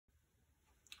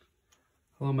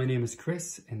Hello, my name is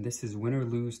Chris, and this is Win or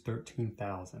Lose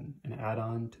 13,000, an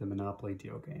add-on to the Monopoly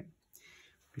Deal game.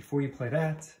 Before you play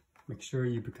that, make sure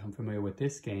you become familiar with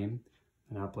this game,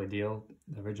 Monopoly Deal,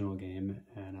 the original game,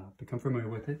 and become familiar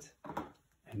with it,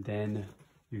 and then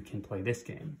you can play this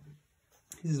game.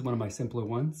 This is one of my simpler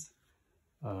ones,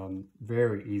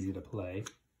 very easy to play.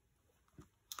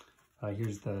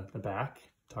 Here's the back,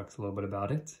 talks a little bit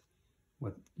about it,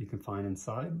 what you can find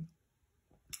inside.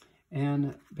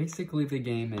 And basically the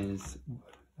game is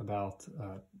about,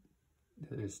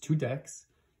 there's two decks,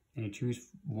 and you choose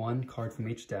one card from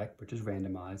each deck, which is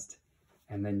randomized,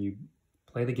 and then you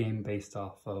play the game based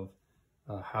off of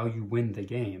how you win the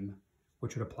game,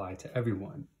 which would apply to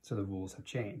everyone. So the rules have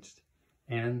changed.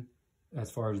 And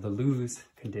as far as the lose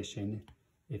condition,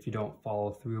 if you don't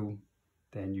follow through,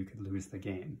 then you could lose the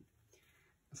game.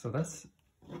 So that's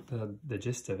the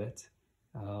gist of it.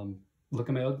 Look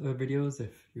at my other videos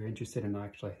if you're interested in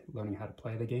actually learning how to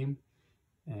play the game.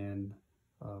 And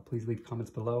please leave comments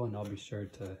below and I'll be sure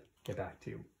to get back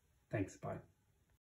to you. Thanks, bye.